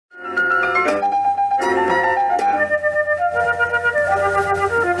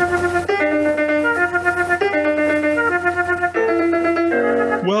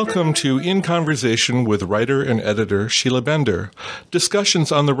to In Conversation with writer and editor Sheila Bender,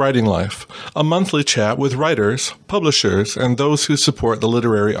 discussions on the writing life, a monthly chat with writers, publishers, and those who support the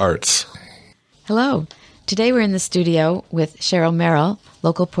literary arts. Hello. Today we're in the studio with Cheryl Merrill,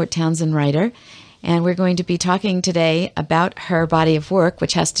 local Port Townsend writer, and we're going to be talking today about her body of work,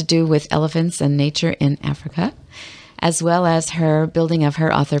 which has to do with elephants and nature in Africa, as well as her building of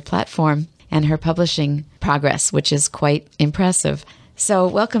her author platform and her publishing progress, which is quite impressive. So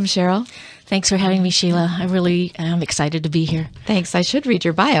welcome, Cheryl. Thanks for having me, Sheila. I really am excited to be here. Thanks. I should read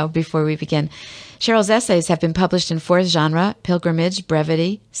your bio before we begin. Cheryl's essays have been published in Fourth Genre, Pilgrimage,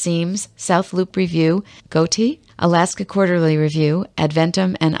 Brevity, Seams, South Loop Review, Goti, Alaska Quarterly Review,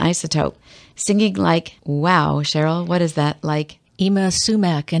 Adventum, and Isotope. Singing like, wow, Cheryl, what is that like? Ima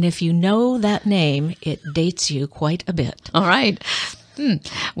Sumac, and if you know that name, it dates you quite a bit. All right.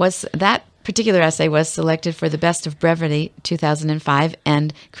 Was that particular essay was selected for the Best of Brevity 2005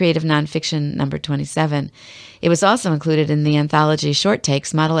 and Creative Nonfiction number 27. It was also included in the anthology Short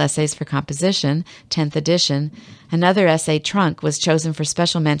Takes, Model Essays for Composition, 10th edition. Another essay, Trunk, was chosen for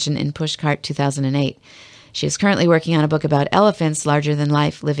special mention in Pushcart 2008. She is currently working on a book about elephants, larger than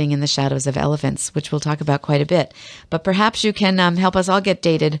life, living in the shadows of elephants, which we'll talk about quite a bit. But perhaps you can help us all get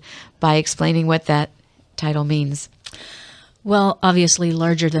dated by explaining what that title means. Well, obviously,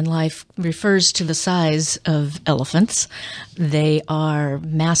 larger than life refers to the size of elephants. They are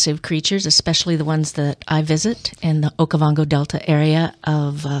massive creatures, especially the ones that I visit in the Okavango Delta area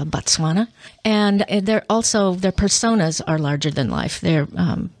of Botswana. And they're also, their personas are larger than life. They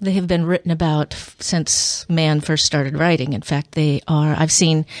have been written about since man first started writing. In fact, I've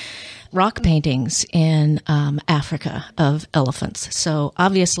seen rock paintings in Africa of elephants. So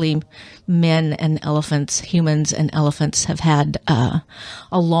obviously men and elephants, humans and elephants have had a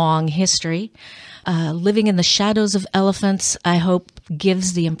long history. Living in the shadows of elephants, I hope,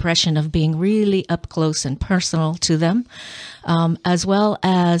 gives the impression of being really up close and personal to them, as well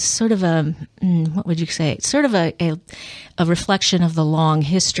as sort of what would you say? Sort of a reflection of the long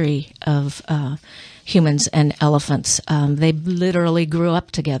history of humans and elephants. They literally grew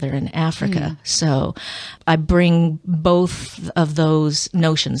up together in Africa. So I bring both of those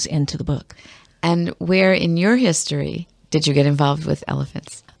notions into the book. And where in your history did you get involved with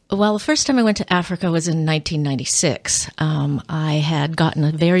elephants? Well, the first time I went to Africa was in 1996. I had gotten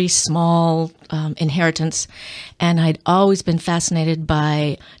a very small inheritance, and I'd always been fascinated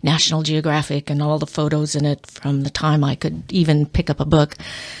by National Geographic and all the photos in it from the time I could even pick up a book.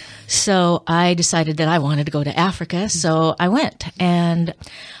 So I decided that I wanted to go to Africa, so I went, and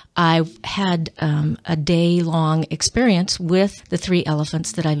I had a day-long experience with the 3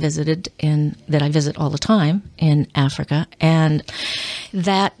 elephants that I visit all the time in Africa, and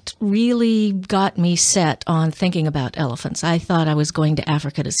that really got me set on thinking about elephants. I thought I was going to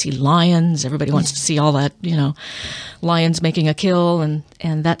Africa to see lions. Everybody wants to see all that, lions making a kill and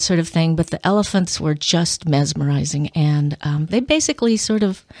that sort of thing, but the elephants were just mesmerizing, and they basically sort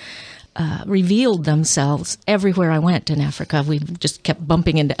of revealed themselves everywhere I went in Africa. We just kept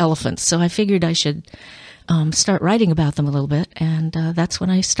bumping into elephants. So I figured I should start writing about them a little bit, and that's when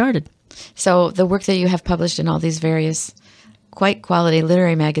I started. So the work that you have published in all these various quite quality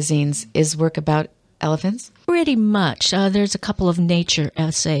literary magazines is work about elephants? Pretty much. There's a couple of nature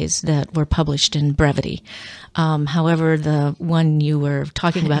essays that were published in Brevity. However, the one you were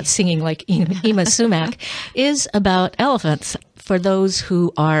talking about, Singing Like Ima Sumac, is about elephants. For those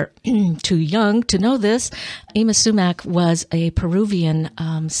who are too young to know this, Ima Sumac was a Peruvian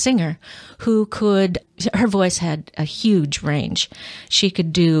singer who her voice had a huge range. She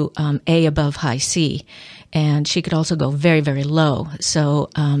could do A above high C, and she could also go very, very low. So,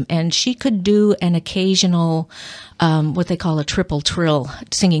 and she could do an occasional, what they call a triple trill,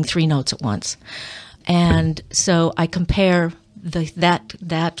 singing 3 notes at once. And so I compare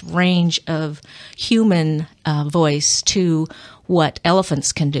that range of human voice to what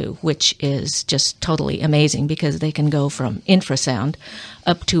elephants can do, which is just totally amazing because they can go from infrasound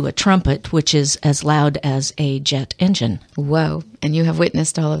up to a trumpet, which is as loud as a jet engine. Whoa. And you have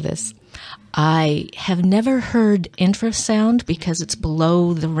witnessed all of this. I have never heard infrasound because it's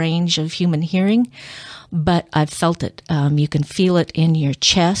below the range of human hearing, but I've felt it. You can feel it in your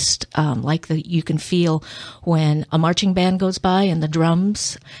chest, you can feel when a marching band goes by and the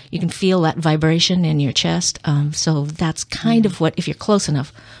drums, you can feel that vibration in your chest. So that's kind of what, if you're close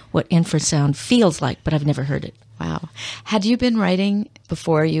enough, what infrasound feels like, but I've never heard it. Wow. Had you been writing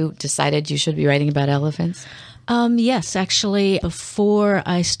before you decided you should be writing about elephants? Yes, actually, before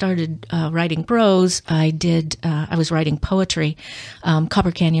I started writing prose, I was writing poetry.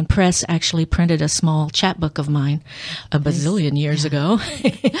 Copper Canyon Press actually printed a small chapbook of mine a bazillion years ago.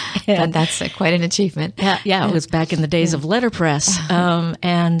 But that's quite an achievement. Yeah, it was back in the days of letterpress.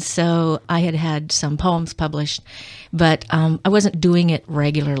 And so I had some poems published, but I wasn't doing it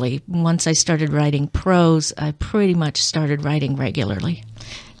regularly. Once I started writing prose, I pretty much started writing regularly.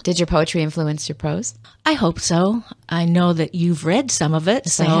 Did your poetry influence your prose? I hope so. I know that you've read some of it,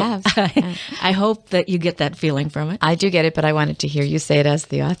 so I have. I hope that you get that feeling from it. I do get it, but I wanted to hear you say it as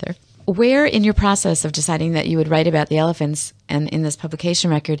the author. Where in your process of deciding that you would write about the elephants and in this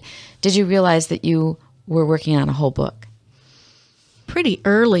publication record did you realize that you were working on a whole book? Pretty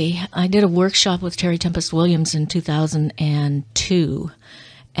early. I did a workshop with Terry Tempest Williams in 2002.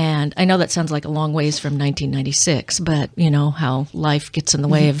 And I know that sounds like a long ways from 1996, but you know how life gets in the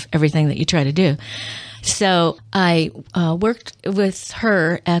way of everything that you try to do. So I worked with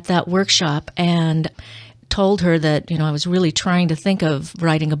her at that workshop and told her that, you know, I was really trying to think of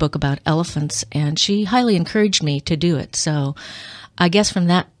writing a book about elephants, and she highly encouraged me to do it. So I guess from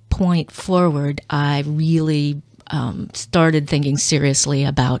that point forward, I really started thinking seriously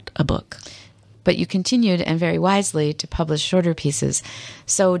about a book. But you continued, and very wisely, to publish shorter pieces.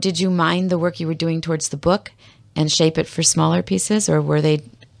 So did you mind the work you were doing towards the book and shape it for smaller pieces, or were they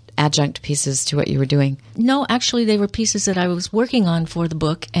adjunct pieces to what you were doing? No, actually, they were pieces that I was working on for the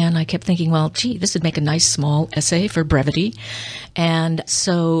book, and I kept thinking, well, gee, this would make a nice small essay for brevity. And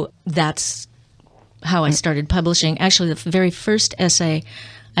so that's how I started publishing. Actually, the very first essay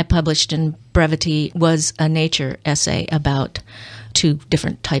I published in brevity was a nature essay about 2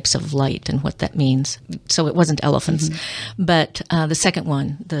 different types of light and what that means. So it wasn't elephants. But the second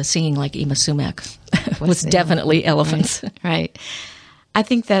one, the Singing Like Ima Sumac, was definitely elephants. Right. I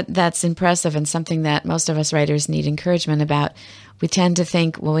think that that's impressive and something that most of us writers need encouragement about. We tend to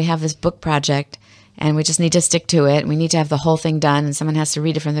think, well, we have this book project and we just need to stick to it. We need to have the whole thing done, and someone has to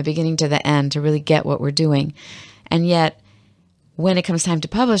read it from the beginning to the end to really get what we're doing. And yet, when it comes time to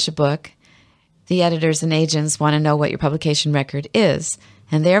publish a book, the editors and agents want to know what your publication record is.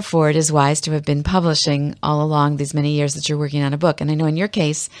 And therefore, it is wise to have been publishing all along these many years that you're working on a book. And I know in your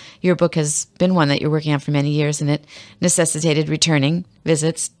case, your book has been one that you're working on for many years, and it necessitated returning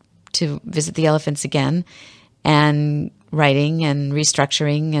visits to visit the elephants again, and writing and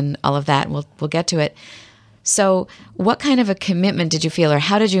restructuring and all of that. We'll get to it. So what kind of a commitment did you feel, or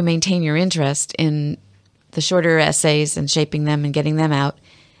how did you maintain your interest in the shorter essays and shaping them and getting them out,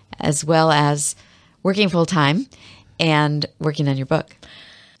 as well as working full-time and working on your book?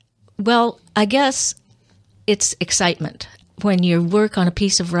 Well, I guess it's excitement. When you work on a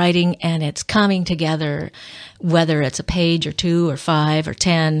piece of writing and it's coming together, whether it's a page or 2 or 5 or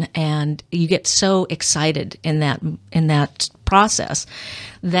 10, and you get so excited in that process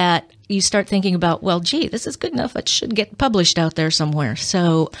that you start thinking about, well, gee, this is good enough. It should get published out there somewhere.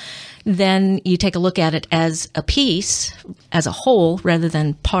 So then you take a look at it as a piece, as a whole, rather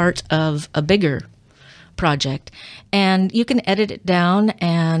than part of a bigger project. And you can edit it down,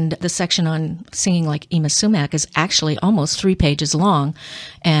 and the section on Singing Like Ima Sumac is actually almost 3 pages long,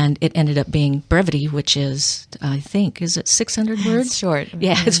 and it ended up being brevity, which is, I think, is it 600 words? It's short.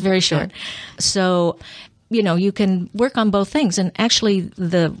 Yeah, it's very short. So, you know, you can work on both things, and actually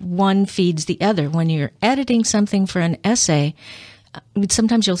the one feeds the other. When you're editing something for an essay,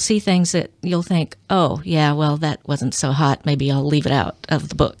 sometimes you'll see things that you'll think, oh, yeah, well, that wasn't so hot. Maybe I'll leave it out of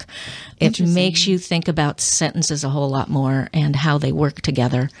the book. It makes you think about sentences a whole lot more and how they work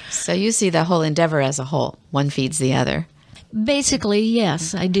together. So you see the whole endeavor as a whole. One feeds the other. Basically,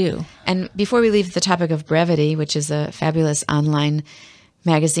 yes, I do. And before we leave the topic of Brevity, which is a fabulous online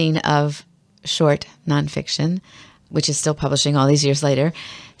magazine of short nonfiction, which is still publishing all these years later,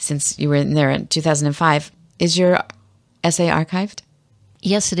 since you were in there in 2005, is your essay archived?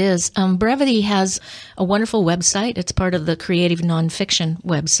 Yes, it is. Brevity has a wonderful website. It's part of the Creative Nonfiction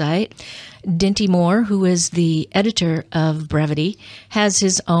website. Dinty Moore, who is the editor of Brevity, has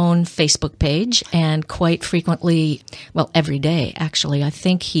his own Facebook page, and quite frequently, well, every day, actually, I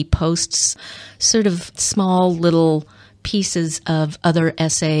think he posts sort of small little pieces of other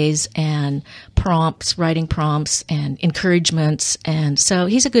essays and prompts, writing prompts and encouragements. And so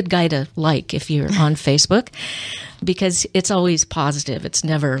he's a good guy to like if you're on Facebook, because it's always positive. It's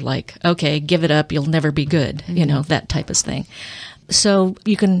never like, okay, give it up, you'll never be good, you know, that type of thing. So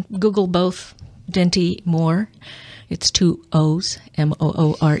you can Google both Dinty Moore. It's 2 O's,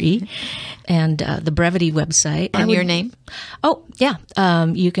 Moore, and the Brevity website. And your name? Oh, yeah.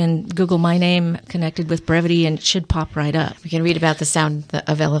 You can Google my name connected with Brevity, and it should pop right up. We can read about the sound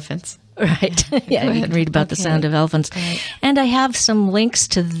of elephants. Right. Yeah, you can read about the sound of elephants. Right. And I have some links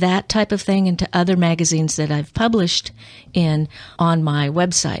to that type of thing and to other magazines that I've published in on my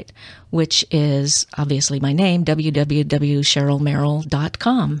website, which is obviously my name,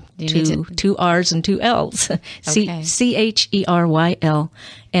 www.cherylmerrill.com. Two R's and two L's. Okay. CHERYLMERRILL.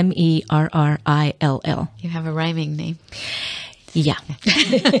 You have a rhyming name. Yeah.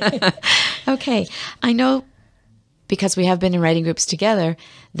 Okay. I know, because we have been in writing groups together,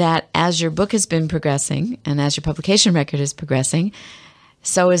 that as your book has been progressing and as your publication record is progressing,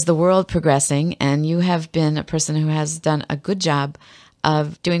 so is the world progressing. And you have been a person who has done a good job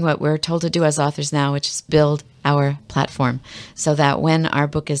of doing what we're told to do as authors now, which is build our platform, so that when our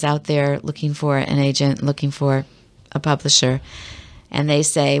book is out there looking for an agent, looking for a publisher, and they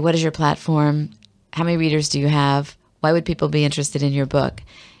say, what is your platform? How many readers do you have? Why would people be interested in your book?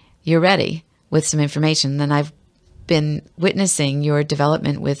 You're ready with some information. Then I've been witnessing your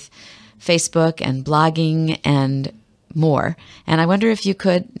development with Facebook and blogging and more. And I wonder if you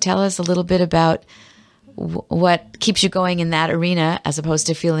could tell us a little bit about what keeps you going in that arena, as opposed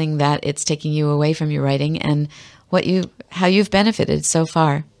to feeling that it's taking you away from your writing, and how you've benefited so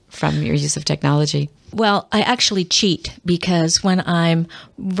far from your use of technology. Well, I actually cheat, because when I'm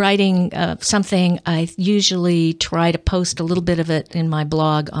writing something, I usually try to post a little bit of it in my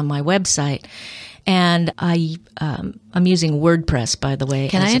blog on my website. And I'm using WordPress, by the way.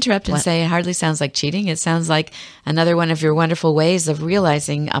 Can I interrupt and say it hardly sounds like cheating? It sounds like another one of your wonderful ways of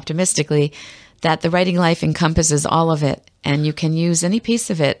realizing optimistically that the writing life encompasses all of it, and you can use any piece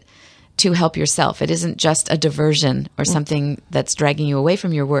of it to help yourself. It isn't just a diversion or something that's dragging you away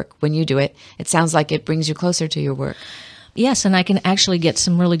from your work. When you do it, it sounds like it brings you closer to your work. Yes, and I can actually get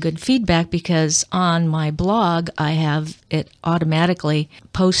some really good feedback, because on my blog, I have it automatically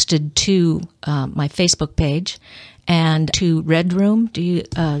posted to my Facebook page and to Red Room.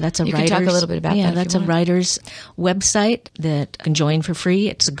 That's a you writer's. Can talk a little bit about that. Yeah, that's a writer's website that you can join for free.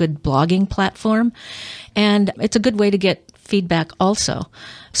 It's a good blogging platform, and it's a good way to get feedback also.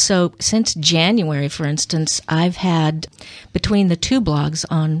 So since January, for instance, I've had, between the two blogs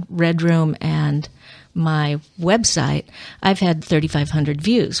on Red Room and my website, I've had 3,500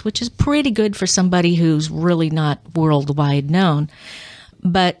 views, which is pretty good for somebody who's really not worldwide known.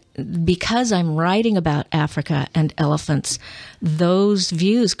 But because I'm writing about Africa and elephants, those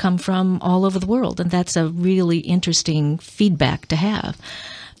views come from all over the world, and that's a really interesting feedback to have.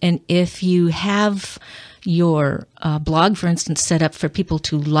 And if you have your blog, for instance, set up for people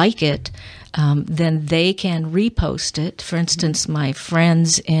to like it, then they can repost it. For instance, my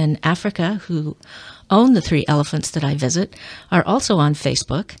friends in Africa who own the 3 elephants that I visit are also on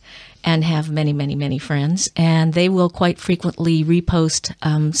Facebook and have many, many, many friends, and they will quite frequently repost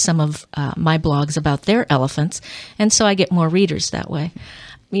some of my blogs about their elephants, and so I get more readers that way.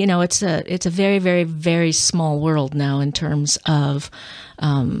 You know, it's a very, very, very small world now in terms of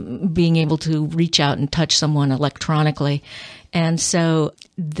being able to reach out and touch someone electronically. And so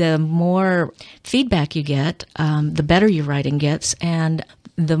the more feedback you get, the better your writing gets, and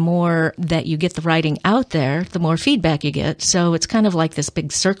the more that you get the writing out there, the more feedback you get. So it's kind of like this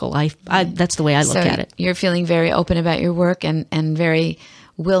big circle. That's the way I look at it. You're feeling very open about your work and very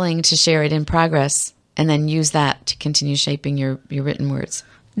willing to share it in progress, and then use that to continue shaping your written words.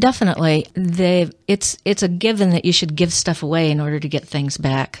 Definitely. It's a given that you should give stuff away in order to get things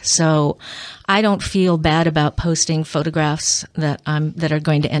back. So I don't feel bad about posting photographs that are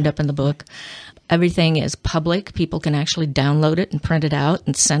going to end up in the book. Everything is public. People can actually download it and print it out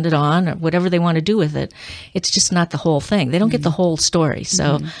and send it on, or whatever they want to do with it. It's just not the whole thing. They don't get the whole story.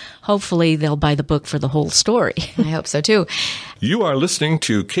 So hopefully they'll buy the book for the whole story. I hope so too. You are listening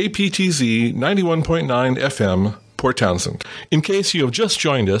to KPTZ 91.9 FM, Port Townsend. In case you have just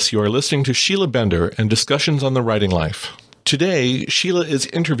joined us, you are listening to Sheila Bender and Discussions on the Writing Life. Today, Sheila is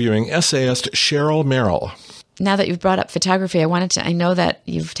interviewing essayist Cheryl Merrill. Now that you've brought up photography, I know that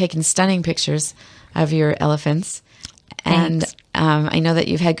you've taken stunning pictures of your elephants. Thanks. And I know that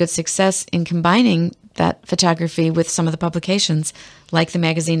you've had good success in combining that photography with some of the publications, like the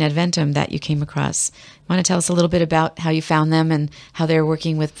magazine Adventum that you came across. Want to tell us a little bit about how you found them and how they're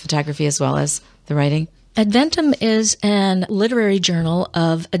working with photography as well as the writing? Adventum is an literary journal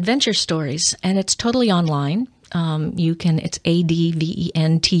of adventure stories, and it's totally online. It's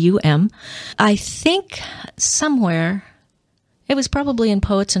ADVENTUM. I think somewhere, it was probably in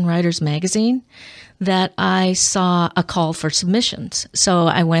Poets and Writers magazine, that I saw a call for submissions. So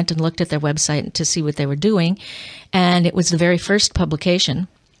I went and looked at their website to see what they were doing, and it was the very first publication.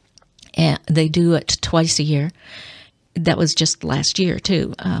 And they do it twice a year. That was just last year,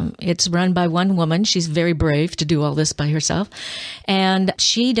 too. It's run by one woman. She's very brave to do all this by herself. And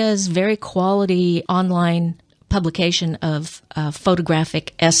she does very quality online publication of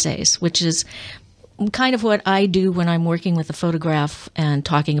photographic essays, which is kind of what I do when I'm working with a photograph and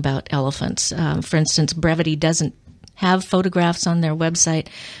talking about elephants. For instance, Brevity doesn't have photographs on their website,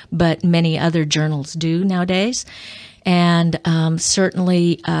 but many other journals do nowadays. And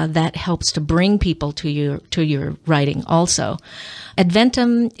certainly that helps to bring people to your writing also.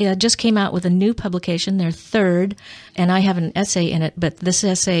 Adventum just came out with a new publication, their third, and I have an essay in it, but this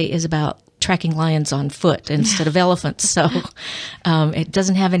essay is about tracking lions on foot instead of elephants. So it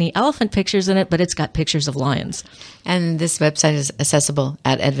doesn't have any elephant pictures in it, but it's got pictures of lions. And this website is accessible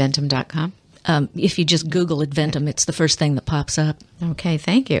at adventum.com? If you just Google Adventum, it's the first thing that pops up. Okay,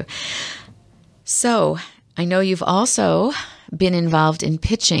 thank you. So I know you've also been involved in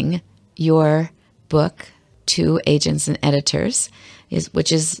pitching your book to agents and editors,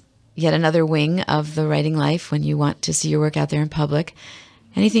 which is yet another wing of the writing life when you want to see your work out there in public.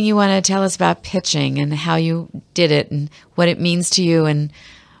 Anything you want to tell us about pitching and how you did it and what it means to you and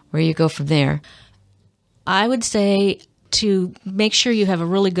where you go from there? I would say to make sure you have a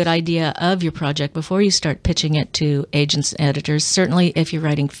really good idea of your project before you start pitching it to agents and editors. Certainly, if you're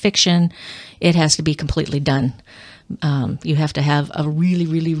writing fiction, it has to be completely done. You have to have a really,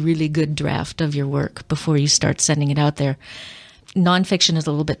 really, really good draft of your work before you start sending it out there. Nonfiction is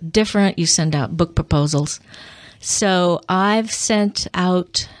a little bit different. You send out book proposals. So I've sent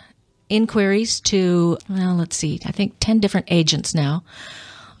out inquiries to, I think 10 different agents now.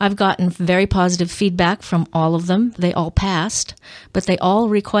 I've gotten very positive feedback from all of them. They all passed, but they all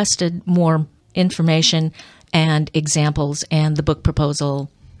requested more information and examples and the book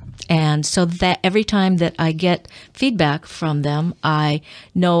proposal. And so that every time that I get feedback from them, I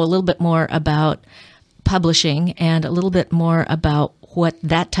know a little bit more about publishing and a little bit more about what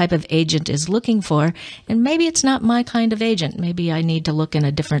that type of agent is looking for. And maybe it's not my kind of agent. Maybe I need to look in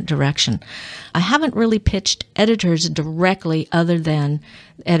a different direction. I haven't really pitched editors directly other than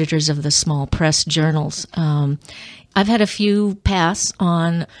editors of the small press journals. I've had a few pass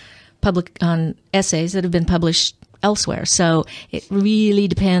on essays that have been published elsewhere. So it really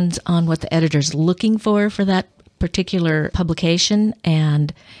depends on what the editor's looking for that particular publication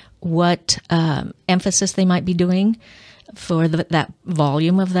and what emphasis they might be doing for that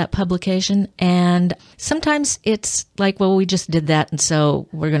volume of that publication. And sometimes it's like, well, we just did that, and so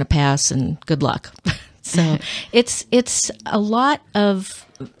we're going to pass, and good luck. So it's a lot of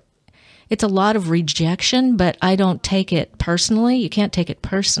rejection, but I don't take it personally. You can't take it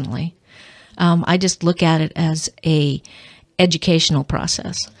personally. I just look at it as a educational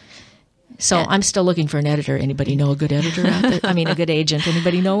process. So I'm still looking for an editor. Anybody know a good editor out there? I mean, a good agent.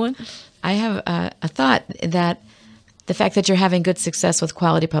 Anybody know one? I have a thought that the fact that you're having good success with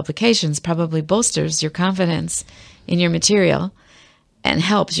quality publications probably bolsters your confidence in your material and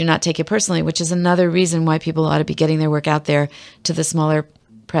helps you not take it personally, which is another reason why people ought to be getting their work out there to the smaller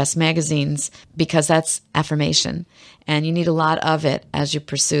press magazines, because that's affirmation. And you need a lot of it as you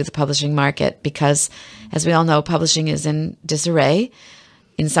pursue the publishing market because, as we all know, publishing is in disarray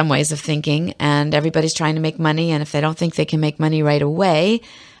in some ways of thinking, and everybody's trying to make money. And if they don't think they can make money right away,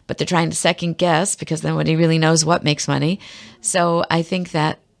 but they're trying to second guess because nobody really knows what makes money. So I think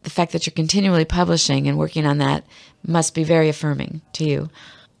that the fact that you're continually publishing and working on that must be very affirming to you.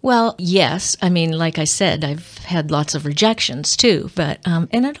 Well, yes. I mean, like I said, I've had lots of rejections too, but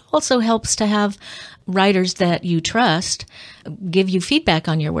and it also helps to have writers that you trust give you feedback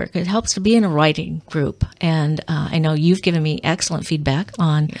on your work. It helps to be in a writing group, and I know you've given me excellent feedback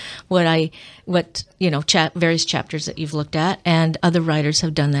on various chapters that you've looked at, and other writers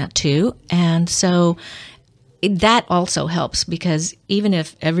have done that too, and so that also helps, because even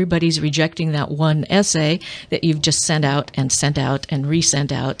if everybody's rejecting that one essay that you've just sent out and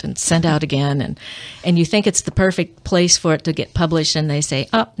resent out and sent out again, and you think it's the perfect place for it to get published, and they say,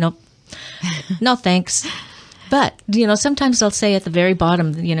 oh, nope, no thanks. But, sometimes they'll say at the very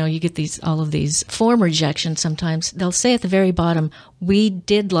bottom, you get all of these form rejections sometimes. They'll say at the very bottom, we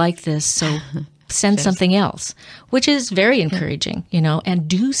did like this, so send something else, which is very encouraging, and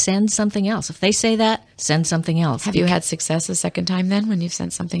do send something else. If they say that, send something else. Have you had success a second time then when you've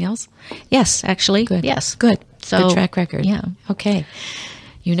sent something else? Yes, actually. Good. Yes. Good. So, good track record. Yeah. Okay.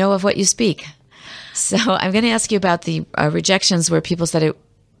 You know of what you speak. So I'm going to ask you about the rejections where people said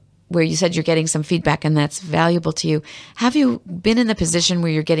where you said you're getting some feedback and that's valuable to you. Have you been in the position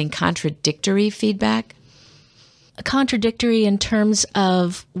where you're getting contradictory feedback? Contradictory in terms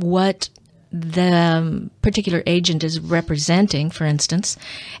of what the particular agent is representing, for instance,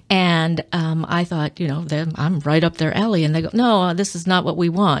 and I thought, I'm right up their alley, and they go, no, this is not what we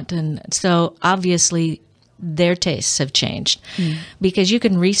want. And so obviously their tastes have changed because you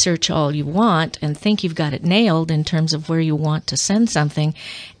can research all you want and think you've got it nailed in terms of where you want to send something.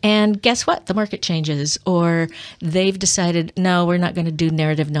 And guess what? The market changes, or they've decided, no, we're not going to do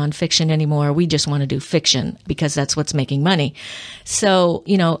narrative nonfiction anymore. We just want to do fiction because that's what's making money. So,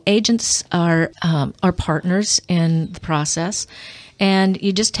 agents are partners in the process, and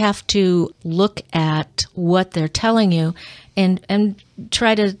you just have to look at what they're telling you and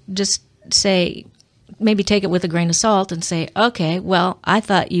try to just say, maybe take it with a grain of salt and say, okay, well, I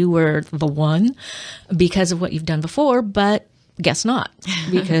thought you were the one because of what you've done before, but guess not,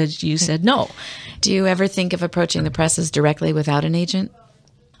 because you said no. Do you ever think of approaching the presses directly without an agent?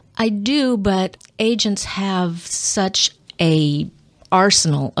 I do, but agents have such a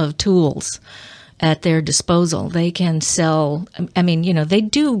arsenal of tools at their disposal. They can sell, they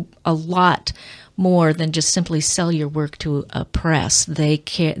do a lot more than just simply sell your work to a press.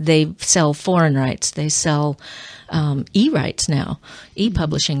 They sell foreign rights. They sell e-rights now,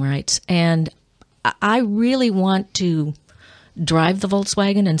 e-publishing rights. And I really want to drive the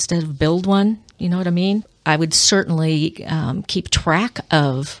Volkswagen instead of build one. You know what I mean? I would certainly keep track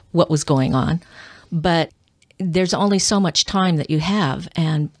of what was going on, but there's only so much time that you have,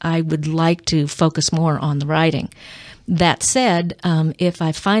 and I would like to focus more on the writing. That said, if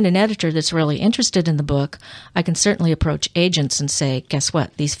I find an editor that's really interested in the book, I can certainly approach agents and say, guess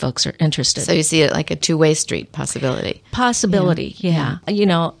what? These folks are interested. So you see it like a two-way street possibility. Yeah.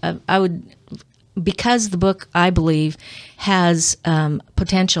 I would, because the book, I believe, has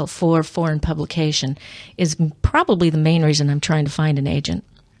potential for foreign publication, is probably the main reason I'm trying to find an agent.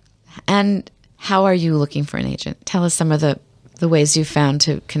 And how are you looking for an agent? Tell us some of the ways you found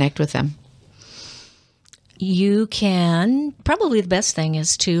to connect with them. You can, probably the best thing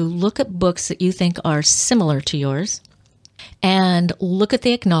is to look at books that you think are similar to yours and look at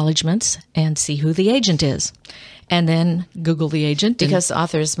the acknowledgments and see who the agent is. And then Google the agent. Because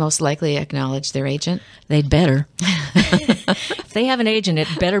authors most likely acknowledge their agent. They'd better. If they have an agent, it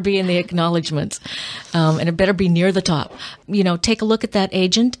better be in the acknowledgments. And it better be near the top. Take a look at that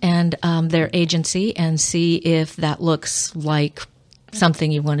agent and their agency and see if that looks like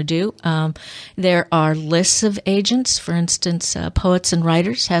something you want to do. There are lists of agents. For instance, Poets and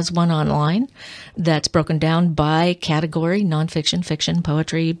Writers has one online that's broken down by category, nonfiction, fiction,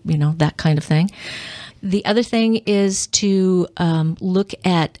 poetry, that kind of thing. The other thing is to look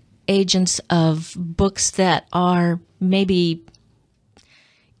at agents of books that are maybe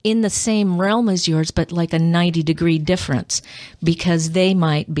in the same realm as yours, but like a 90-degree difference, because they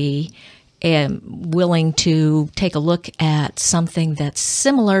might be willing to take a look at something that's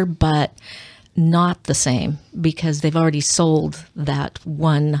similar but not the same, because they've already sold that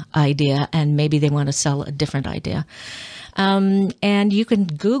one idea and maybe they want to sell a different idea. And you can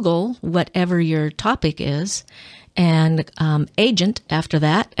Google whatever your topic is and agent after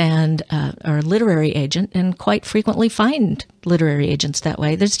that, and or literary agent, and quite frequently find literary agents that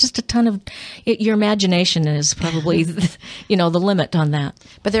way. There's just a ton of your imagination is probably the limit on that.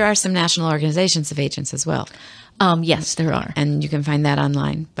 But there are some national organizations of agents as well. Yes, there are, and you can find that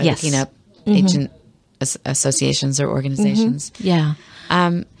online by looking up agent associations or organizations. Yeah.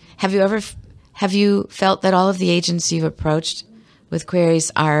 Have you felt that all of the agents you've approached with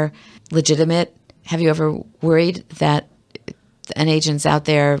queries are legitimate? Have you ever worried that an agent's out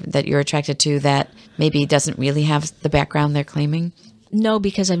there that you're attracted to that maybe doesn't really have the background they're claiming? No,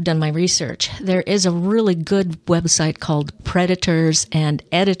 because I've done my research. There is a really good website called Predators and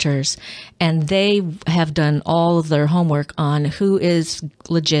Editors, and they have done all of their homework on who is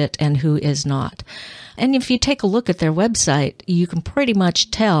legit and who is not. And if you take a look at their website, you can pretty much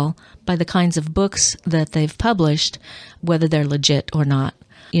tell by the kinds of books that they've published whether they're legit or not.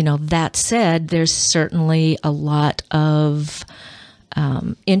 That said, there's certainly a lot of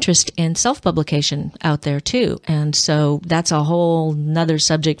interest in self-publication out there too. And so that's a whole nother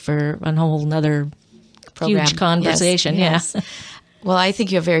subject for a whole nother huge conversation. Yes. Yeah. Well, I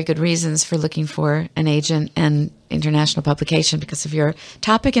think you have very good reasons for looking for an agent and international publication because of your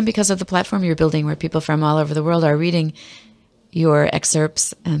topic and because of the platform you're building where people from all over the world are reading your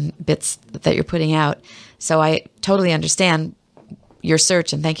excerpts and bits that you're putting out. So I totally understand your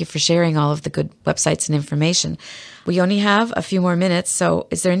search, and thank you for sharing all of the good websites and information. We only have a few more minutes, so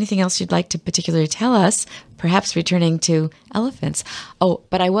is there anything else you'd like to particularly tell us, perhaps returning to elephants? Oh,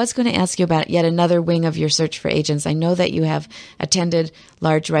 but I was going to ask you about yet another wing of your search for agents. I know that you have attended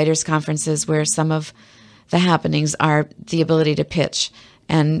large writers' conferences where some of the happenings are the ability to pitch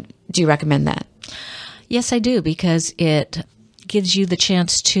And do you recommend that? Yes, I do, because it gives you the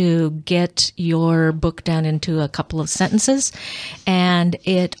chance to get your book down into a couple of sentences. And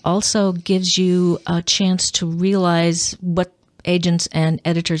it also gives you a chance to realize what agents and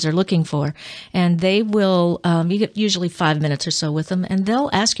editors are looking for. And they will, you get usually 5 minutes or so with them, and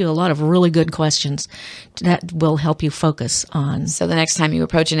they'll ask you a lot of really good questions that will help you focus on. So the next time you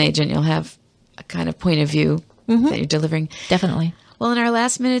approach an agent, you'll have a kind of point of view that you're delivering. Definitely. Well, in our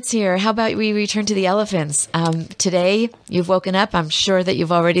last minutes here, how about we return to the elephants? Today, you've woken up. I'm sure that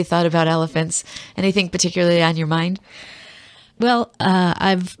you've already thought about elephants. Anything particularly on your mind? Well,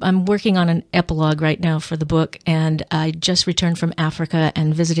 I'm working on an epilogue right now for the book, and I just returned from Africa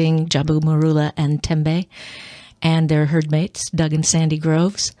and visiting Jabu Marula and Tembe and their herd mates, Doug and Sandy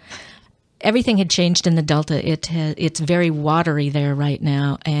Groves. Everything had changed in the Delta. It's very watery there right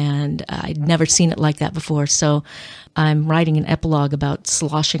now, and I'd never seen it like that before. So I'm writing an epilogue about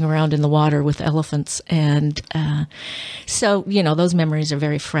sloshing around in the water with elephants. And so, those memories are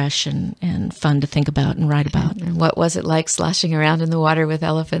very fresh and fun to think about and write about. And what was it like sloshing around in the water with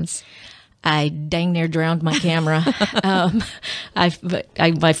elephants? I dang near drowned my camera.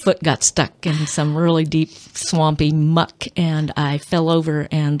 My foot got stuck in some really deep, swampy muck, and I fell over.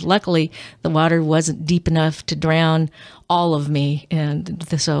 And luckily, the water wasn't deep enough to drown all of me. And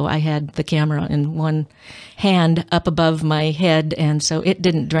so I had the camera in one hand up above my head, and so it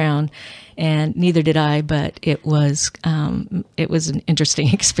didn't drown. And neither did I, but it was an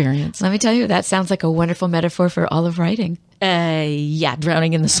interesting experience. Let me tell you, that sounds like a wonderful metaphor for all of writing. Yeah,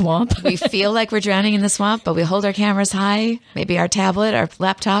 drowning in the swamp. We feel like we're drowning in the swamp, but we hold our cameras high, maybe our tablet, our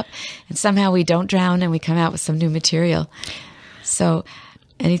laptop, and somehow we don't drown and we come out with some new material. So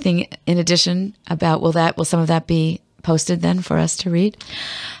anything in addition about, will some of that be posted then for us to read?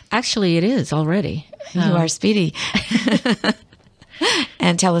 Actually, it is already. You are speedy.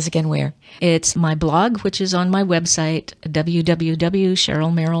 And tell us again where. It's my blog, which is on my website,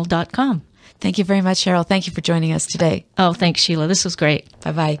 www.cherylmerrill.com. Thank you very much, Cheryl. Thank you for joining us today. Oh, thanks, Sheila. This was great.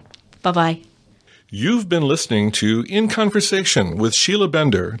 Bye-bye. Bye-bye. You've been listening to In Conversation with Sheila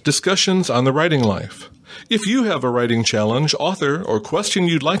Bender, discussions on the writing life. If you have a writing challenge, author, or question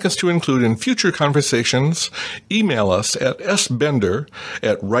you'd like us to include in future conversations, email us at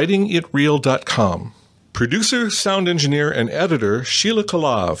sbender@writingitreal.com. Producer, sound engineer, and editor Sheila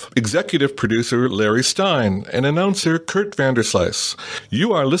Kalav, executive producer Larry Stein, and announcer Kurt Vanderslice.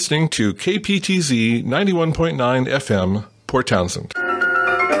 You are listening to KPTZ 91.9 FM, Port Townsend.